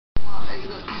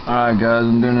Alright guys,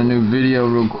 I'm doing a new video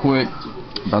real quick.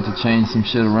 About to change some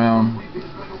shit around.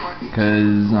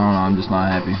 Cause, I don't know, I'm just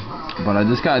not happy. But I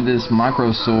just got this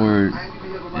micro sword.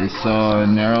 It's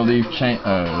narrow leaf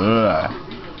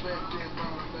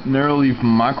narrow leaf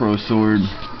micro sword.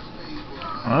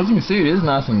 As you can see, it is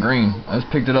nice and green. I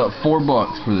just picked it up $4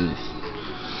 for this.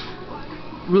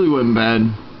 Really wasn't bad.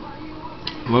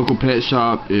 Local pet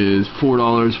shop is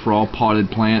 $4 for all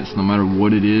potted plants, no matter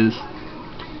what it is.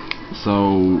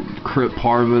 So Crypt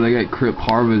Parva, they got Crypt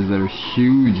Parvas that are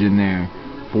huge in there,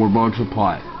 $4 a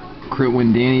pot. Crypt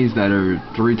Windinis that are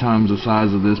 3 times the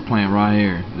size of this plant right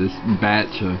here. This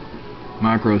batch of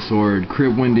micro sword,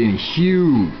 Crypt Windini,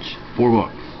 huge,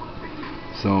 $4.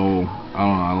 So I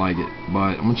don't know, I like it.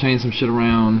 But I'm gonna change some shit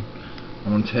around.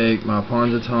 I'm gonna take my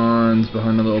Ponzatons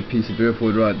behind the little piece of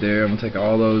driftwood right there. I'm gonna take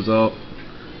all those up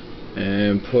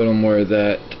and put them where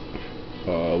that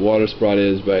water sprite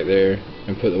is back there,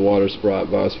 and put the water sprite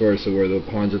vice versa where the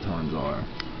Ponzatons are.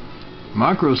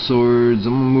 Micro swords,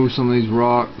 I'm gonna move some of these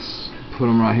rocks, put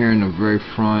them right here in the very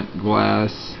front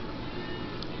glass.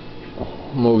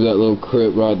 Move that little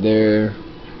crypt right there.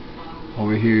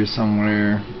 Over here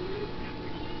somewhere.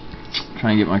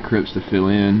 Try and get my crypts to fill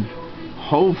in.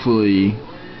 Hopefully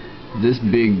this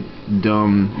big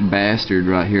dumb bastard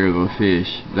right here of a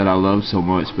fish that I love so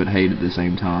much but hate at the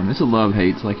same time. It's a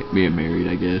love-hate, it's like being married,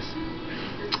 I guess.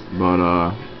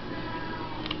 But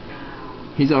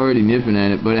he's already nipping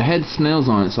at it, but it had snails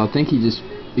on it, so I think he's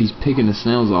picking the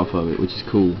snails off of it, which is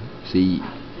cool. See,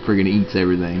 friggin' eats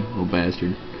everything, little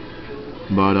bastard.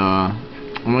 But I'll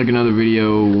make another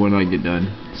video when I get done,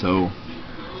 so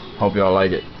hope y'all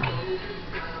like it.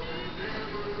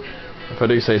 If I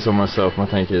do say so myself, my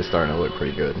tank is starting to look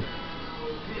pretty good,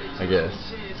 I guess.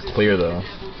 It's clear though.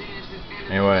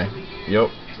 Anyway, yep,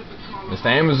 Mr.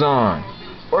 Amazon.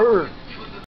 Word.